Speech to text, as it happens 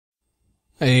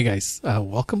Hey guys,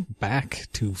 welcome back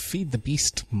to Feed the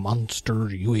Beast Monster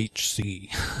UHC.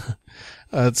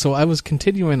 So I was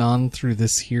continuing on through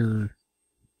this here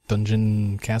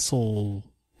dungeon castle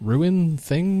ruin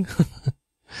thing.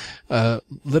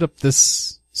 Lit up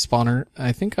this spawner.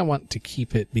 I think I want to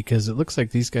keep it because it looks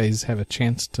like these guys have a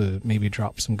chance to maybe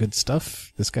drop some good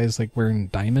stuff. This guy's like wearing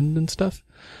diamond and stuff.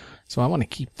 So I want to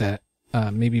keep that,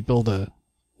 maybe build a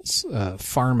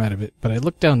farm out of it. But I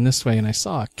looked down this way and I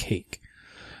saw a cake.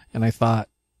 And I thought,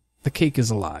 the cake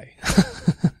is a lie.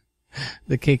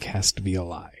 The cake has to be a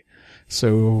lie.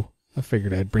 So I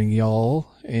figured I'd bring y'all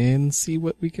and see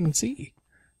what we can see.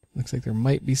 Looks like there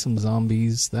might be some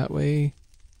zombies that way.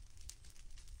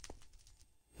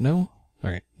 No?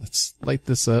 Alright, let's light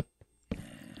this up.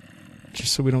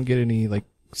 Just so we don't get any, like,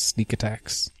 sneak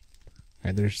attacks.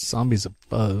 Alright, there's zombies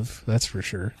above, that's for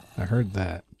sure. I heard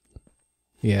that.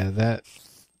 Yeah, that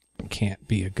can't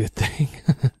be a good thing.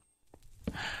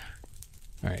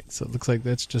 Alright, so it looks like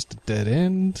that's just a dead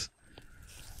end.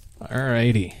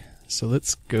 Alrighty, so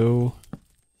let's go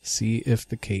see if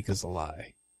the cake is a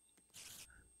lie.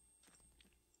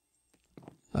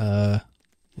 I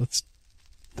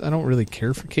don't really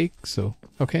care for cake, so,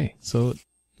 okay, so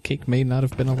cake may not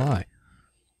have been a lie.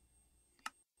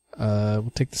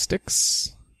 We'll take the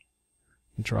sticks,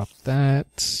 drop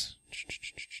that,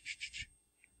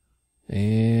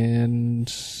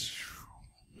 and,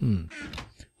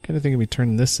 kind of thinking we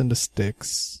turn this into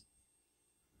sticks,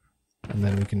 and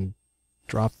then we can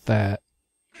drop that.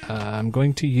 I'm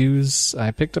going to use, I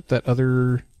picked up that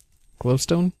other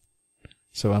glowstone,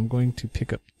 so I'm going to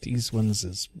pick up these ones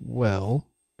as well.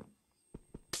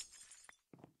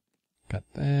 Got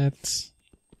that.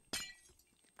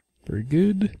 Very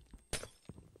good.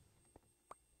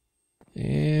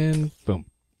 And boom.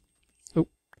 Oh,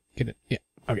 get it. Yeah,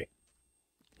 okay.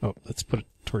 Oh, let's put a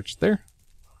torch there.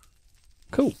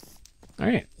 Cool.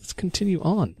 Alright, let's continue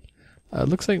on.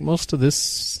 Looks like most of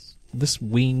this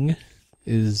wing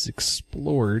is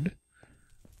explored.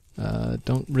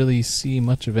 Don't really see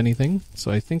much of anything,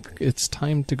 so I think it's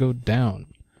time to go down.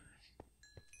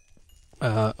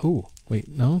 Oh, wait,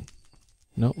 no?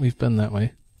 No, we've been that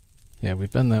way. Yeah,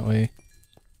 we've been that way.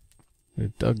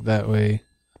 We've dug that way.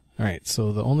 Alright,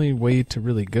 so the only way to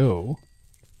really go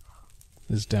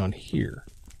is down here.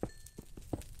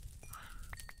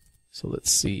 So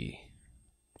let's see.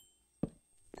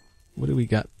 What do we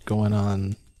got going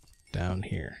on down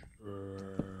here?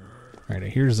 Alright, I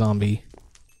hear zombie.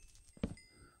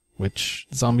 Which,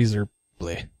 zombies are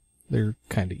bleh. They're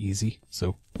kinda easy,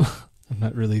 so I'm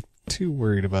not really too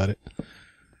worried about it.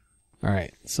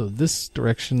 Alright, so this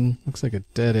direction looks like a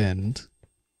dead end.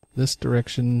 This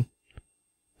direction...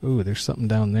 Ooh, there's something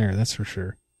down there, that's for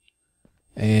sure.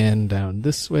 And down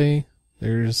this way,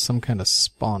 there's some kind of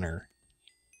spawner.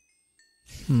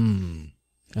 And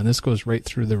this goes right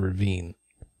through the ravine.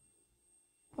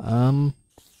 Kind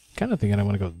of thinking I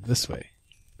want to go this way.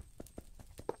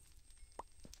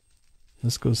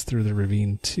 This goes through the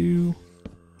ravine too.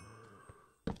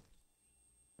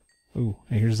 Ooh,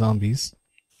 I hear zombies.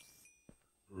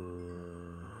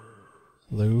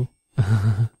 Hello?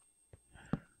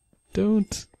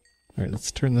 Don't. Alright,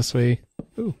 let's turn this way.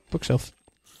 Ooh, bookshelf.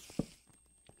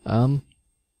 I'm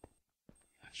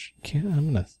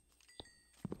gonna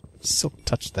silk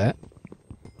touch that.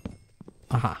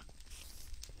 Aha.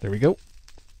 There we go.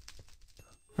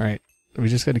 Alright, we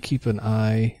just gotta keep an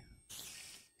eye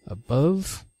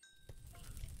above.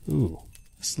 Ooh,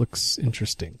 this looks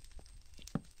interesting.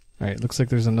 Alright, looks like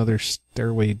there's another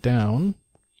stairway down.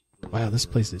 Wow, this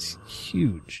place is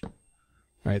huge.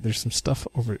 Alright, there's some stuff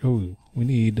over... Oh, we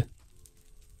need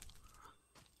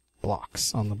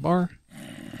blocks on the bar.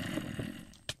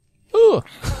 Oh!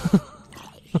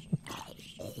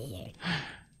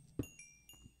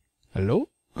 Hello?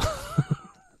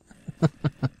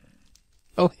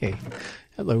 Oh, hey.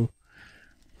 Hello.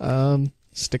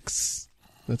 Sticks.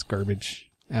 That's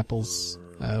garbage. Apples.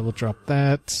 We'll drop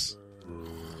that.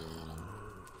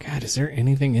 God, is there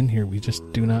anything in here we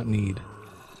just do not need?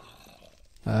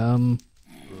 Yeah,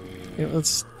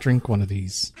 let's drink one of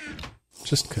these.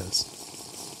 Just 'cause.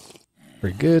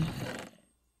 Very good.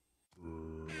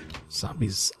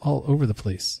 Zombies all over the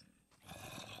place.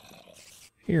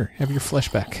 Here, have your flesh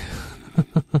back.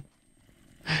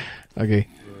 Okay.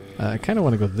 I kind of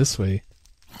want to go this way.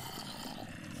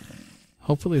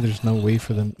 Hopefully there's no way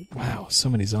for them... Wow, so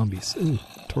many zombies. Ooh,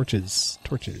 torches.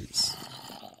 Torches.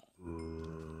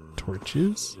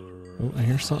 Torches? Oh, I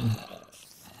hear something.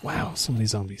 Wow, so many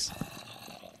zombies.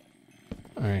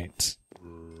 Alright.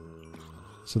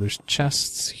 So there's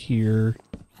chests here.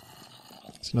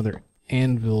 There's another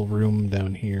anvil room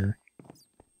down here.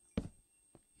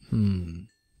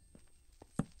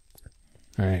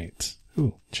 Alright.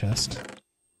 Ooh, chest.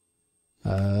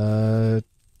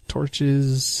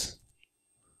 Torches.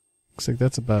 Looks like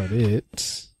that's about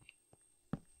it.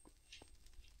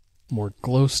 More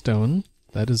glowstone.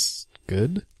 That is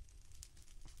good.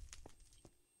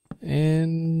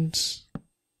 And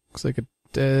looks like a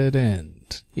dead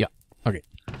end. Yeah. Okay.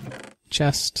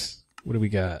 Chest. What do we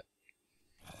got?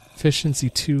 Efficiency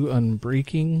 2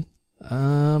 unbreaking.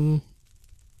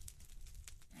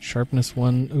 Sharpness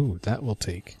 1. Ooh, that will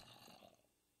take.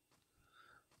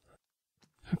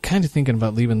 I'm kind of thinking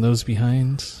about leaving those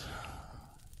behind.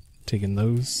 Taking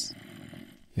those.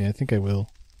 Yeah, I think I will.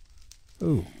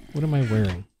 Ooh, what am I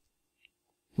wearing?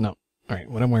 No. Alright,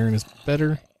 what I'm wearing is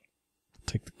better.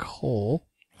 Take the coal.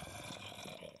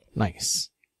 Nice.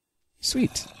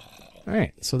 Sweet.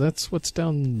 Alright, so that's what's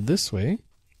down this way.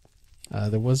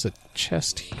 There was a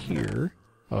chest here.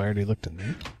 Oh, I already looked in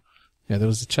there. Yeah, there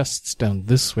was a chest down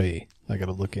this way I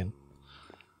gotta look in.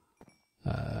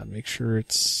 Make sure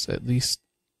it's at least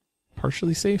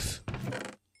partially safe.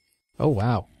 Oh,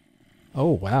 wow.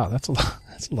 Oh, wow, that's a lot,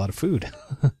 that's a lot of food.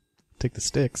 Take the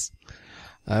sticks.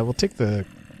 We'll take the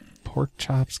pork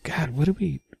chops. God, what do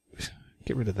we...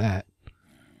 Get rid of that.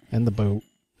 And the boat.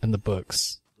 And the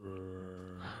books.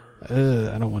 I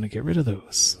don't want to get rid of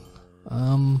those.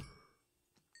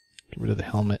 Get rid of the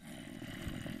helmet.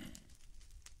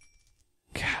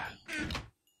 God.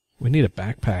 We need a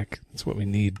backpack. That's what we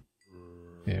need.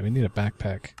 Yeah, we need a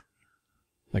backpack.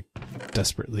 Like,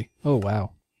 desperately. Oh,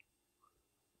 wow.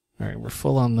 Alright, we're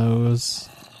full on those.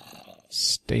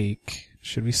 Steak.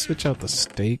 Should we switch out the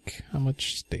steak? How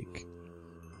much steak?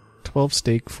 12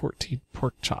 steak, 14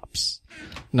 pork chops.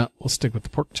 No, we'll stick with the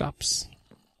pork chops.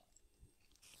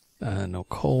 No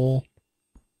coal.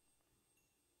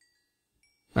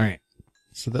 Alright.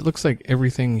 So that looks like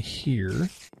everything here.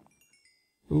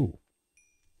 Ooh.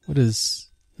 What is...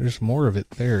 There's more of it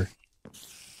there.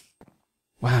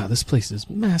 Wow, this place is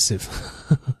massive.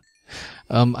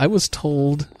 I was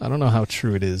told, I don't know how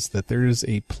true it is, that there's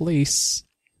a place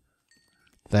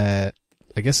that,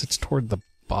 I guess it's toward the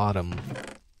bottom,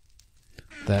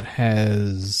 that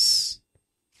has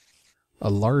a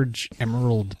large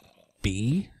emerald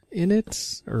bee in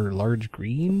it, or large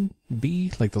green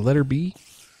bee, like the letter B.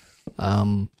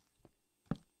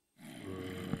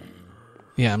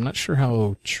 Yeah, I'm not sure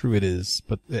how true it is,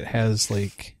 but it has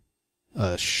like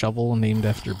a shovel named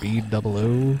after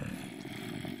B00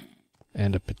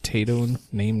 and a potato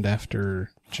named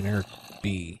after generic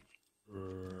B.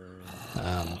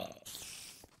 Let's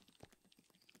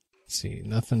see,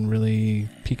 nothing really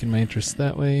piquing my interest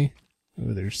that way.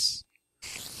 Oh, there's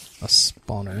a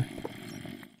spawner.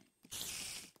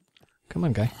 Come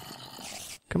on, guy.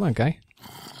 Come on, guy.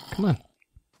 Come on.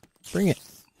 Bring it.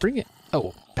 Bring it.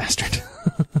 Oh, bastard.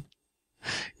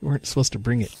 You weren't supposed to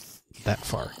bring it that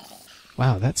far.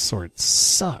 Wow, that sword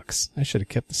sucks. I should have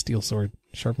kept the steel sword.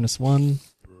 Sharpness 1.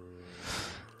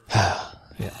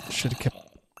 Yeah, should have kept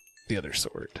the other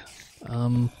sword.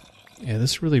 Yeah,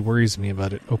 this really worries me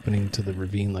about it opening to the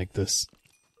ravine like this.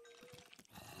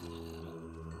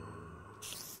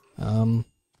 I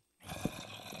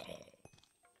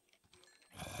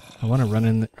want to run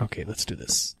in there. Okay, let's do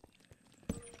this.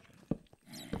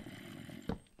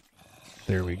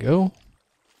 There we go.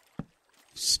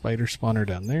 Spider spawner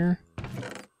down there.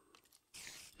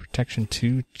 Protection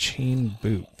 2, chain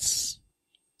boots.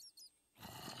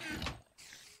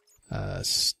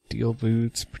 Steel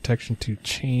boots, protection 2,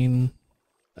 chain.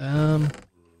 Nah,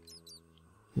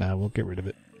 we'll get rid of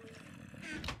it.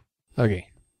 Okay.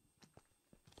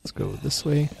 Let's go this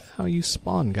way. How you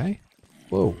spawn, guy?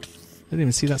 Whoa. I didn't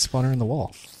even see that spawner in the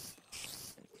wall.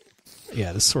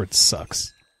 Yeah, this sword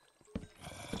sucks.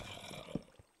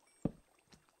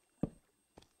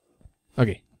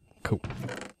 Okay, cool.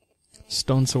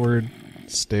 Stone sword,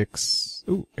 sticks.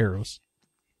 Ooh, arrows.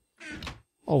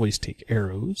 Always take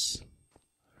arrows.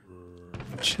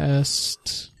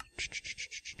 Chest.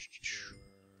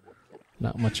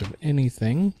 Not much of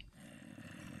anything.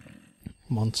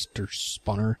 Monster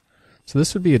spawner. So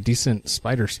this would be a decent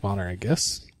spider spawner, I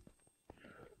guess.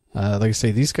 Like I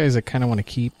say, these guys I kind of want to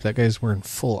keep. That guy's wearing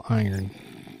full iron.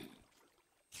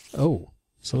 Oh,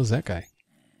 so is that guy.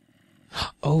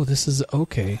 Oh, this is...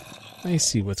 Okay. I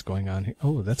see what's going on here.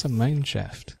 Oh, that's a mine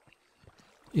shaft.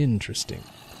 Interesting.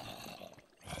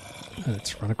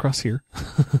 Let's run across here.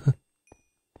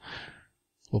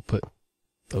 We'll put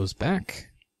those back.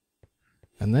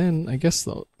 And then, I guess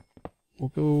we'll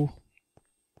go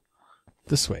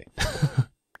this way.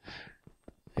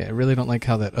 Yeah, I really don't like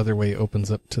how that other way opens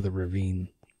up to the ravine.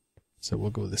 So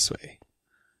we'll go this way.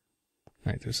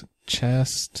 Alright, there's a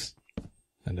chest.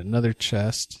 And another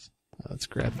chest. Let's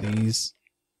grab these.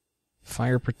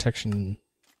 Fire protection.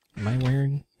 Am I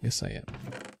wearing? Yes, I am.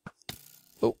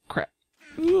 Oh, crap.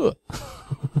 Ugh.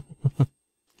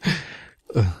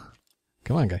 Ugh.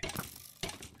 Come on, guy.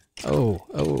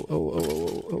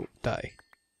 Oh, die.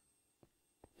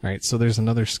 Alright, so there's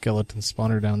another skeleton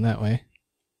spawner down that way.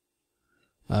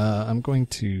 I'm going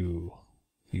to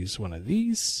use one of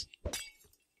these.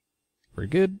 We're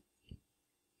good.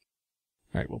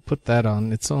 Alright, we'll put that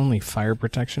on. It's only fire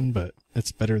protection, but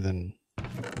it's better than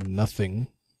nothing,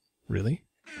 really.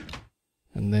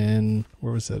 And then,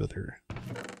 where was that other?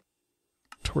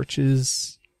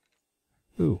 Torches.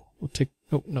 Ooh, we'll take,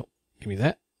 oh, no, give me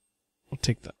that. We'll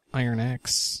take the iron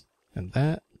axe and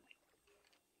that.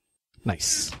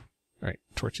 Nice. Alright,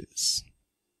 torches.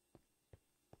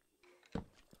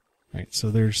 Alright, so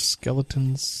there's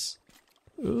skeletons.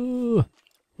 Ooh,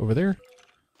 over there.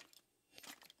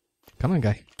 Come on,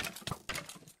 guy.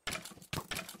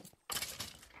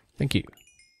 Thank you.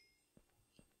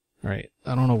 Alright,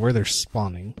 I don't know where they're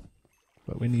spawning,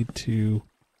 but we need to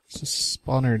just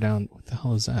spawner down. What the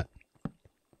hell is that?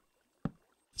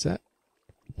 Is that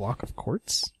a block of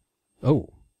quartz? Oh,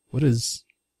 what is...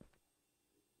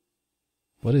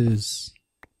 Why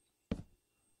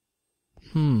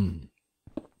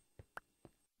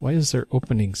is there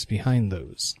openings behind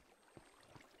those?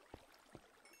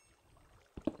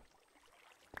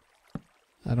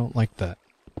 I don't like that.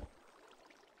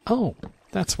 Oh,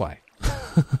 that's why.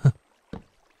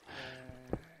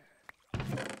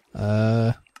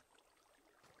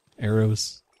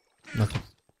 Arrows. Nothing.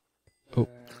 Oh.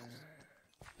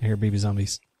 I hear baby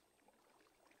zombies.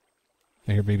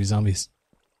 I hear baby zombies.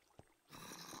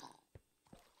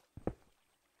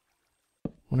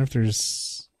 Wonder if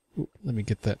there's... Ooh, let me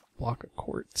get that block of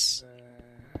quartz.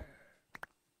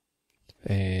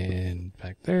 And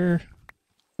back there.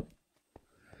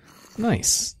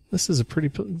 Nice. This is a pretty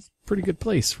good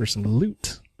place for some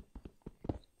loot.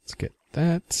 Let's get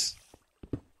that.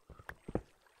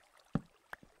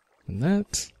 And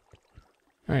that.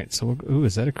 Alright, so we'll, ooh,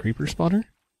 is that a creeper spawner?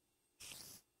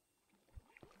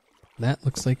 That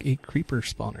looks like a creeper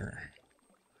spawner.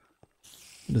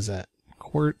 What is that?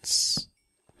 Quartz.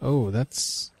 Oh,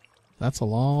 that's a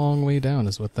long way down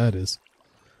is what that is.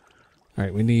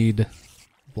 Alright, we need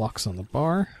blocks on the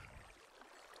bar.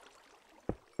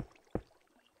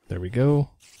 There we go.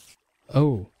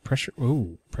 Oh, pressure.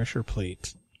 Oh, pressure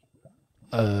plate.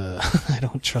 I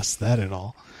don't trust that at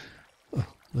all. Oh,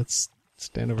 let's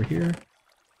stand over here.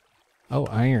 Oh,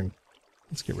 iron.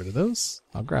 Let's get rid of those.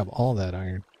 I'll grab all that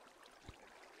iron.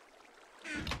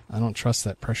 I don't trust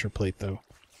that pressure plate, though.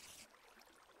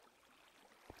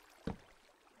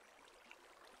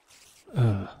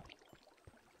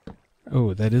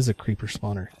 Oh, that is a creeper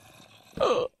spawner.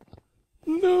 No!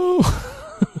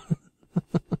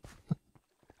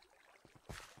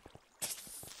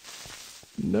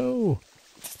 No!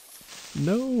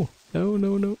 No! No,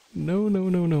 no, no. No, no,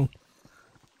 no, no.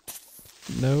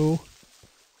 No.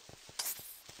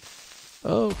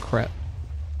 Oh, crap.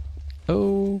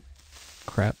 Oh,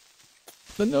 crap.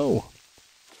 No!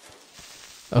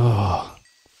 Oh.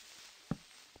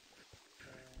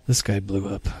 This guy blew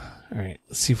up. Alright,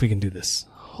 let's see if we can do this.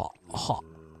 Ha, ha.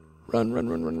 Run, run,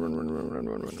 run, run, run, run, run, run,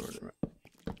 run, run, run,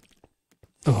 run.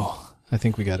 Oh, I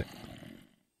think we got it.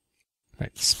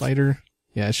 Alright, spider.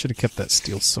 Yeah, I should have kept that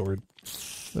steel sword.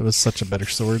 That was such a better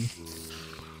sword.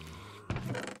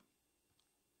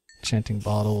 Enchanting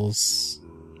bottles.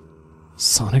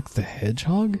 Sonic the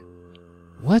Hedgehog?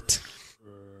 What?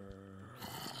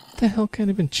 What the hell kind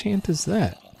of enchant is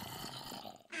that?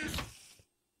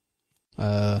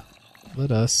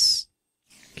 Let us...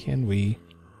 Can we...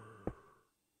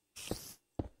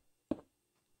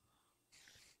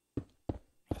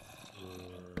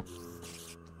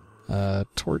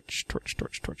 Torch.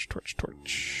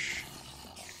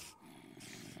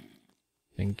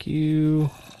 Thank you.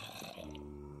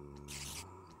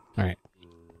 Alright.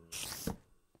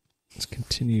 Let's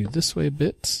continue this way a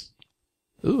bit.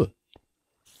 Ooh.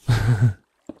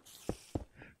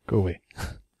 Go away.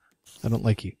 I don't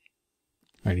like you.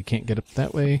 Alright, you can't get up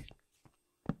that way.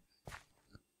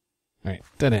 Alright,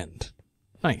 dead end.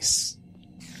 Nice.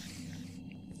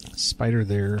 Spider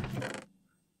there.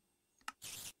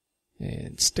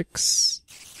 And sticks.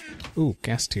 Ooh,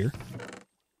 gas tier.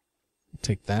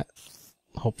 Take that.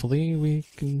 Hopefully we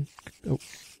can... Oh,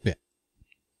 yeah.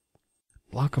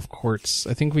 Block of quartz.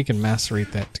 I think we can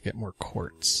macerate that to get more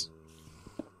quartz.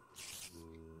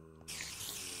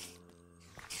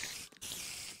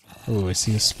 Oh, I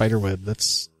see a spider web.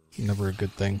 That's never a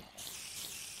good thing.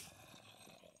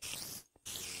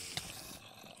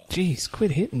 Jeez,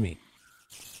 quit hitting me.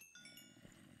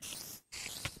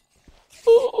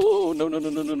 No, no,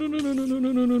 no, no, no, no, no, no, no,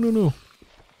 no, no, no, no, no.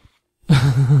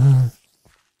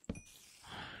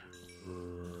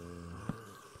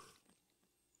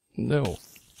 No.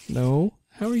 No.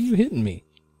 How are you hitting me?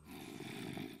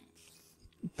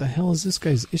 What the hell is this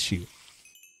guy's issue?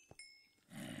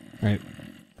 Alright.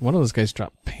 One of those guys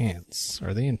dropped pants.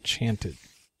 Are they enchanted?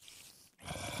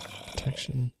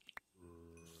 Protection.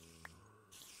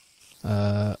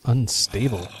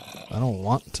 Unstable. I don't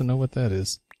want to know what that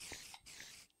is.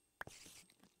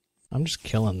 I'm just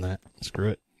killing that. Screw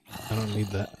it. I don't need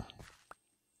that.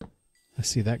 I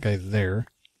see that guy there.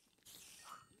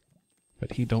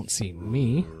 But he don't see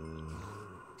me.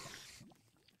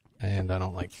 And I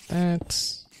don't like that.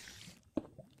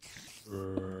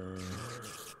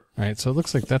 Alright, so it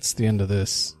looks like that's the end of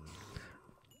this.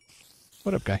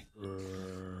 What up, guy?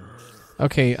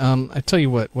 Okay, I tell you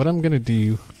what I'm gonna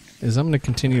do is I'm gonna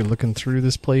continue looking through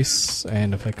this place,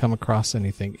 and if I come across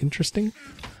anything interesting,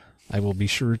 I will be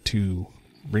sure to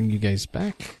bring you guys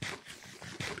back.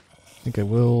 I think I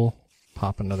will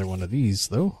pop another one of these,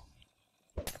 though.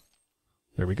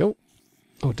 There we go.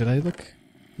 Oh, did I look?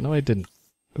 No, I didn't.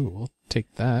 Ooh, we'll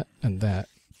take that and that.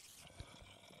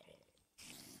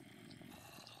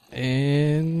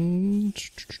 And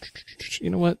you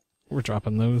know what? We're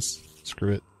dropping those.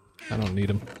 Screw it. I don't need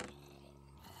them.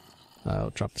 I'll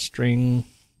drop the string.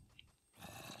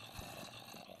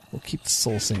 We'll keep the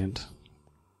soul sand.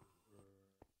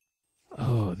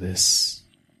 Oh, this.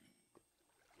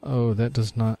 Oh, that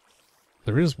does not...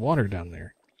 There is water down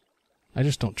there. I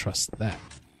just don't trust that.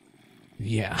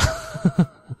 Yeah.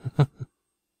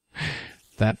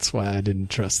 That's why I didn't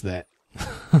trust that.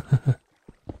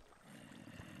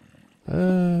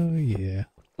 Oh, yeah.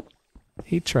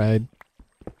 He tried.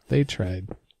 They tried.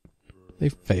 They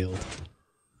failed.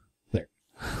 There.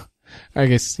 Alright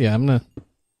guys, yeah, I'm gonna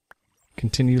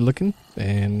continue looking,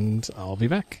 and I'll be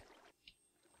back.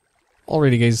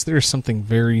 Alrighty guys, there's something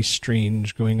very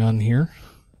strange going on here.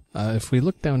 If we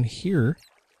look down here,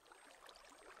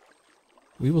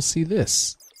 we will see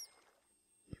this.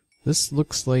 This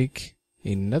looks like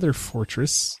a nether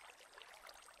fortress,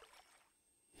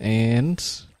 and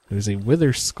there's a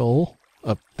wither skull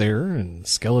up there, and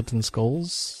skeleton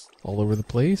skulls all over the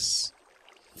place.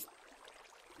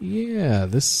 Yeah,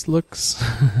 this looks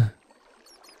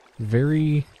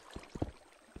very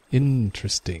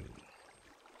interesting.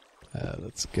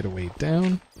 Let's get away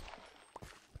down.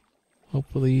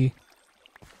 Hopefully...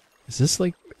 Is this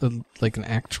like an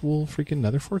actual freaking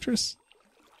nether fortress?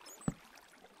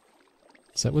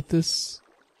 Is that what this...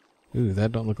 Ooh,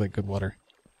 that don't look like good water.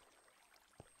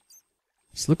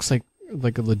 This looks like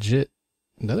a legit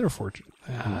nether fortress.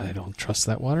 I don't trust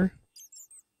that water.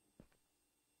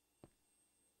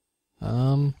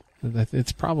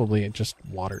 It's probably just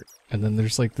water. And then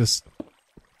there's like this...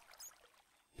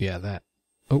 Yeah, that.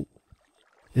 Oh.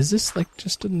 Is this like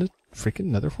just a freaking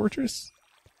nether fortress?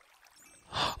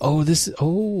 Oh, this is...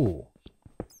 Oh.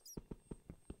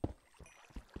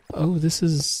 Oh, this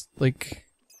is like...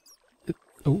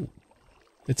 Oh.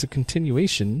 It's a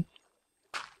continuation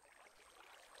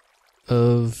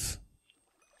of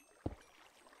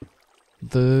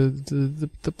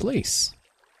the place.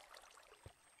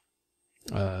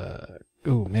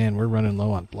 Oh man, we're running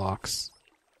low on blocks.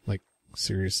 Like,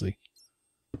 seriously.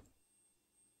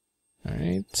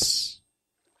 Alright.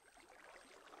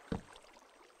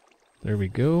 There we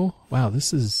go. Wow,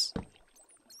 this is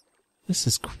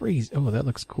crazy. Oh, that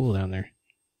looks cool down there.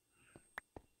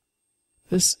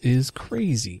 This is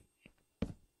crazy.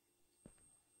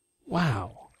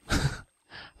 Wow.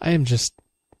 I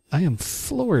am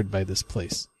floored by this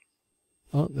place.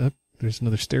 Oh, there's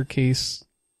another staircase.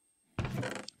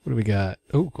 What do we got?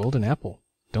 Oh, golden apple.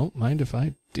 Don't mind if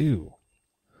I do.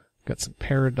 Got some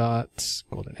paradots,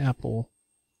 golden apple.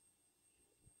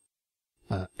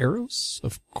 Arrows,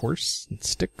 of course, and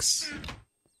sticks.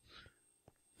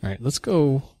 Alright, let's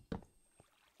go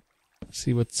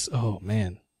see what's... Oh,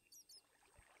 man.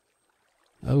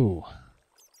 Oh.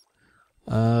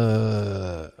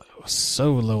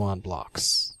 So low on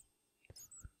blocks.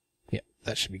 Yeah,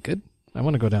 that should be good. I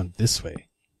want to go down this way.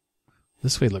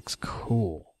 This way looks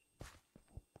cool.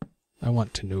 I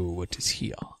want to know what is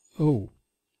here. Oh.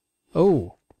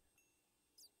 Oh.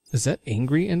 Is that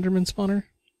angry Enderman spawner?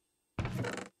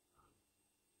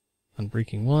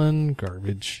 Unbreaking one,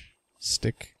 garbage,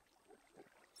 stick.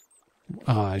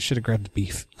 Ah, I should have grabbed the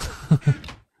beef.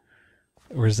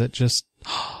 Or is that just...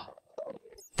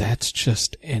 That's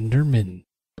just Enderman.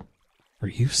 Are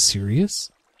you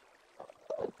serious?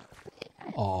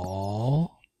 Aww.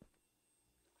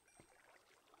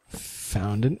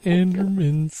 Found an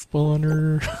Enderman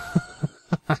spawner.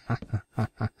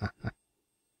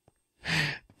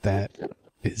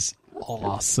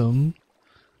 awesome.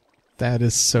 That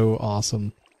is so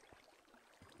awesome.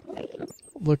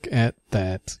 Look at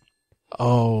that.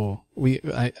 Oh, we...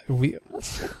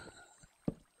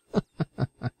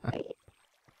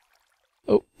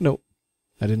 Oh, no.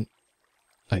 I didn't.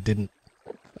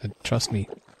 Trust me.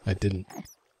 I didn't.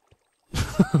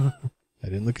 I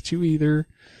didn't look at you either.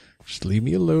 Just leave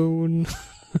me alone.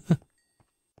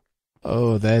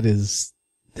 Oh, this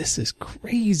is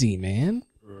crazy, man.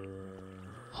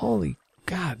 Holy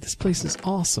God, this place is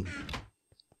awesome.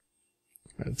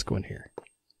 Alright, let's go in here.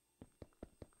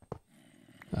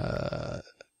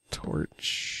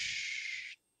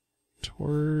 Torch,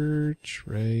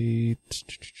 right.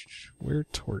 Where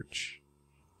torch?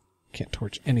 Can't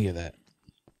torch any of that.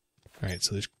 Alright,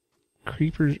 so there's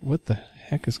creepers. What the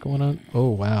heck is going on? Oh,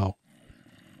 wow.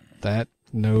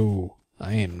 No.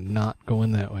 I am not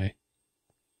going that way.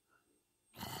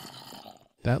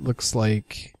 That looks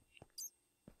like...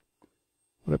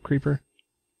 What up, creeper?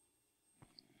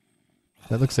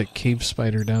 That looks like cave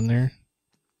spider down there.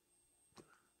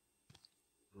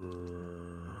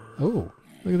 Oh,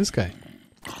 look at this guy.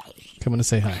 Coming to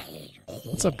say hi.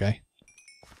 What's up, guy?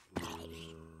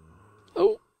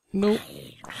 Oh, no.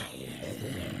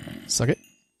 Suck it.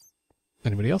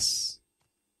 Anybody else?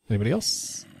 Anybody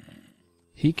else?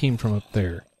 He came from up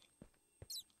there.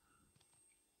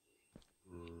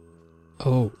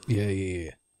 Oh,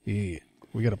 yeah. We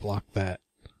gotta block that.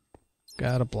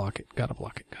 Gotta block it.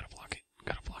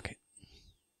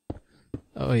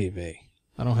 Oy vey.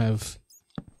 I don't have...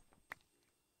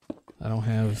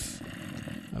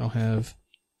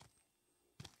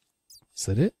 Is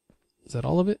that it? Is that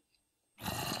all of it?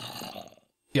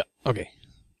 Yeah, okay.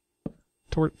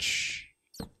 Torch.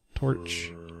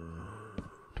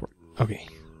 Okay.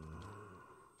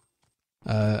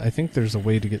 I think there's a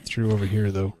way to get through over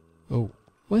here, though. Oh.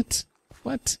 What?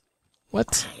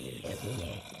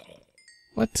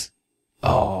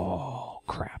 Oh,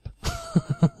 crap.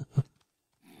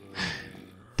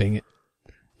 Dang it.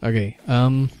 Okay,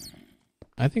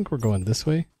 I think we're going this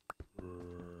way.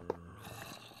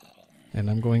 And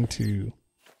I'm going to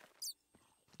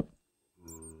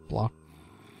block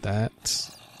that.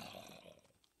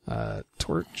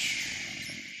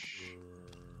 Torch.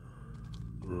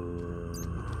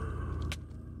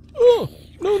 Oh!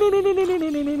 No.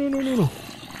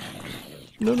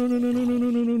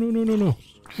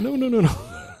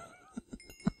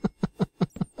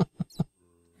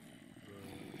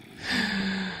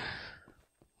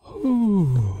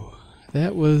 Ooh,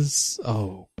 that was...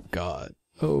 Oh, God.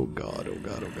 Oh, God.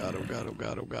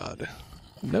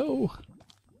 No.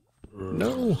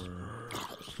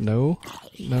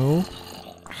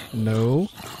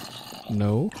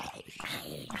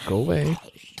 Go away.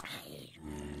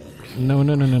 No.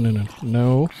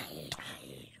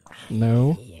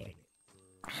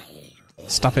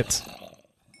 Stop it.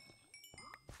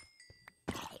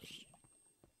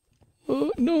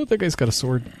 Oh, no, that guy's got a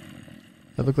sword.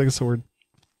 That looked like a sword.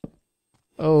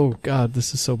 Oh, God,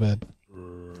 this is so bad.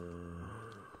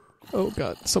 Oh,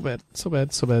 God, so bad.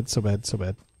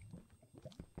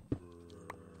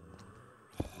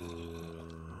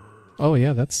 Oh,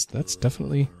 yeah, that's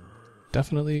definitely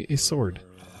a sword.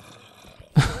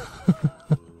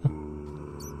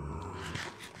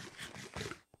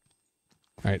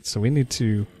 Alright, so we need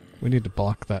to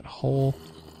block that hole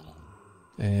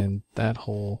and that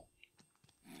hole.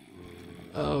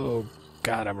 Oh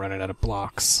God, I'm running out of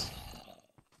blocks.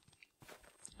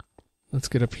 Let's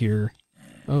get up here.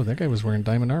 Oh, that guy was wearing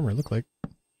diamond armor, look like.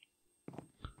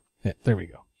 Yeah, there we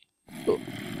go. Oh.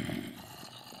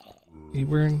 You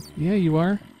wearing... Yeah, you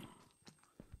are.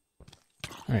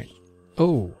 Alright.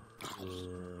 Oh.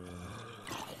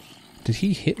 Did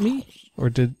he hit me? Or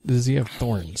does he have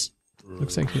thorns?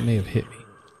 Looks like he may have hit me.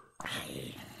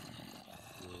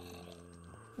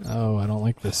 Oh, I don't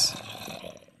like this.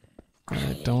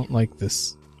 I don't like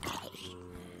this.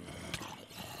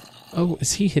 Oh,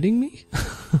 is he hitting me?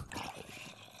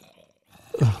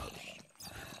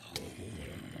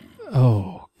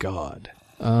 Oh, God.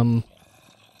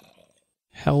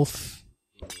 Health.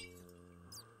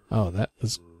 Oh, that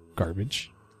was garbage.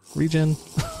 Regen.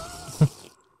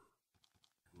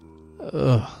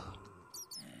 Ugh.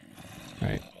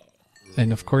 Alright.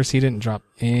 And of course he didn't drop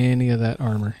any of that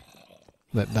armor.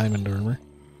 That diamond armor.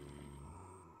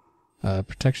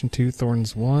 Protection 2,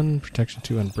 Thorns 1, Protection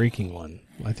 2, Unbreaking 1.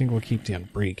 I think we'll keep the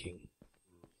Unbreaking.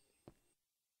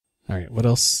 Alright, what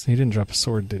else? He didn't drop a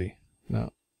sword, did he?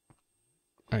 No.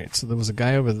 Alright, so there was a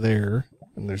guy over there,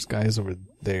 and there's guys over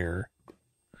there.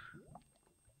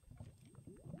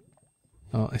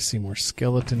 Oh, I see more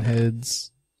skeleton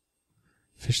heads.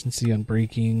 Efficiency,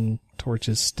 Unbreaking,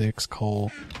 torches, sticks,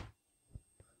 coal.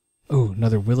 Oh,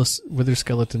 another wither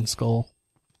skeleton skull.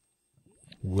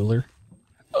 Willer.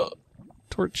 Oh,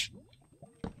 torch.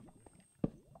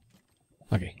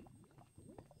 Okay.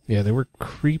 Yeah, there were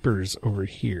creepers over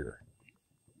here.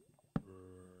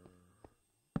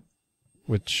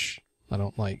 Which I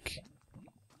don't like.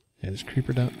 Yeah, there's a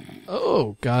creeper down.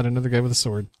 Oh, God, another guy with a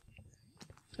sword.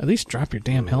 At least drop your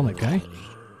damn helmet, guy.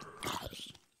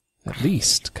 At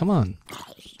least. Come on.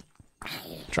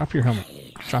 Drop your helmet.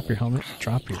 Drop your helmet.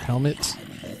 Drop your helmet.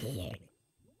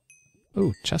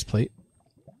 Ooh, chest plate.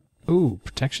 Ooh,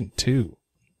 protection 2.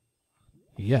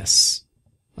 Yes,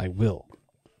 I will.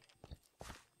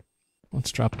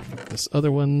 Let's drop this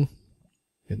other one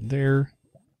in there.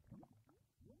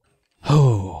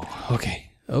 Oh,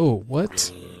 okay. Oh,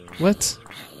 what? What?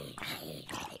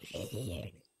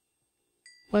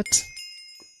 What?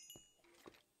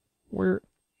 Where?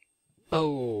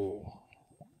 Oh.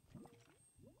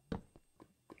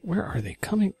 Where are they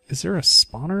coming? Is there a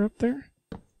spawner up there?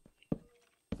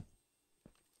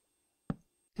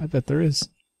 I bet there is.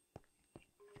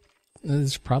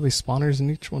 There's probably spawners in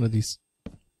each one of these.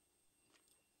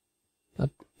 I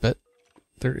bet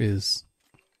there is.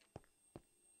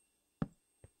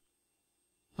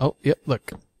 Oh, yep,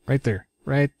 look. Right there.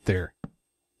 Right there.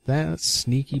 That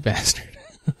sneaky bastard.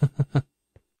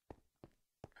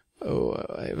 Oh,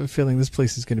 I have a feeling this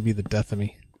place is going to be the death of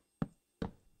me.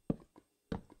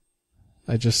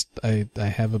 I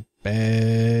have a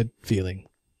bad feeling.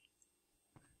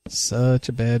 Such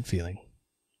a bad feeling.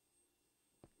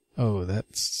 Oh, that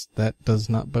does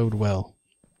not bode well.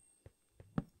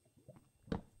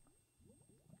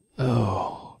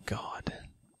 Oh, God.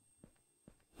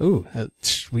 Ooh,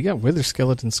 we got wither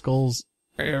skeleton skulls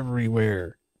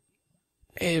everywhere.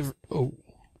 Oh.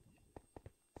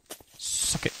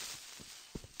 Suck it.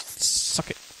 Suck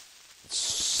it.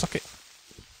 Suck it.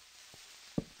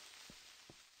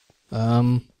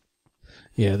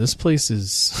 Yeah, this place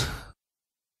is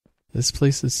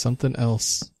something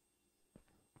else.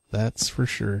 That's for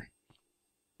sure.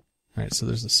 Alright, so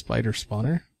there's a spider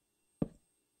spawner.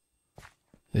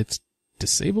 It's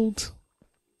disabled.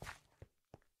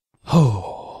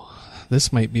 Oh,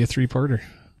 this might be a 3-parter.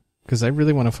 Because I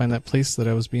really want to find that place that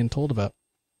I was being told about.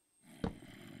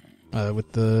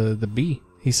 With the bee.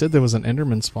 He said there was an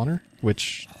Enderman spawner,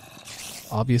 which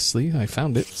obviously I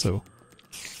found it, so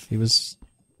he was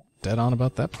dead on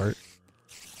about that part.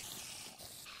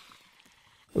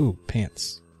 Ooh,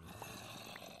 pants.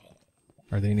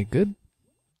 Are they any good?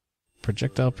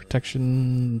 Projectile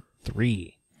protection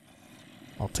 3.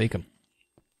 I'll take them.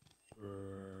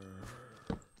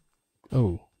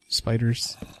 Oh,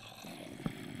 spiders.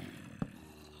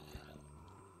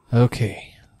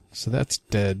 Okay, so that's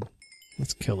dead.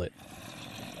 Let's kill it.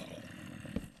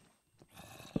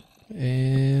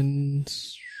 And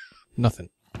nothing.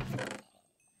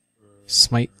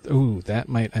 Smite. Ooh, that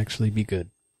might actually be good.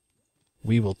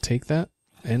 We will take that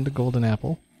and a golden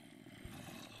apple.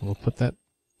 We'll put that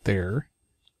there.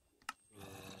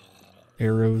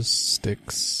 Arrows,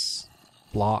 sticks,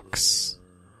 blocks.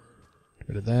 Get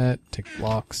rid of that. Take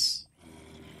blocks.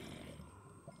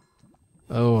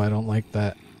 Oh, I don't like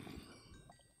that.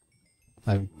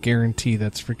 I guarantee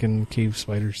that's freaking cave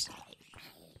spiders.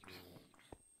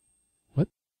 What?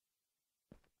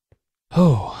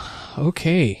 Oh,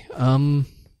 okay.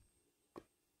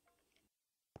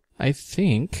 I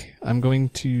think I'm going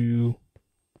to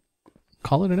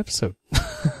call it an episode.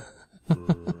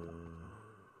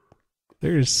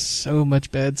 There's so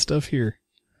much bad stuff here.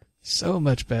 So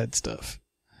much bad stuff.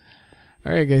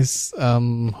 Alright guys,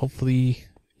 hopefully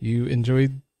you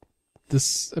enjoyed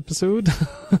this episode.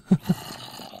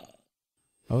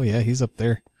 Oh yeah, he's up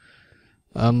there.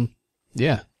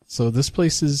 Yeah, so this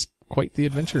place is quite the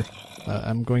adventure.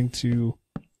 I'm going to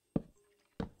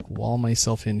wall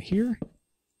myself in here.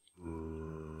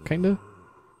 Kinda.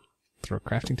 Throw a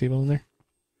crafting table in there.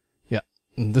 Yeah,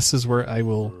 and this is where I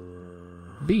will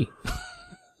be.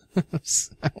 I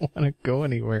don't want to go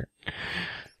anywhere.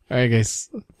 Alright guys,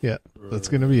 yeah, that's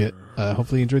gonna be it.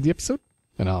 Hopefully you enjoyed the episode,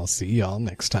 and I'll see y'all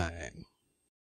next time.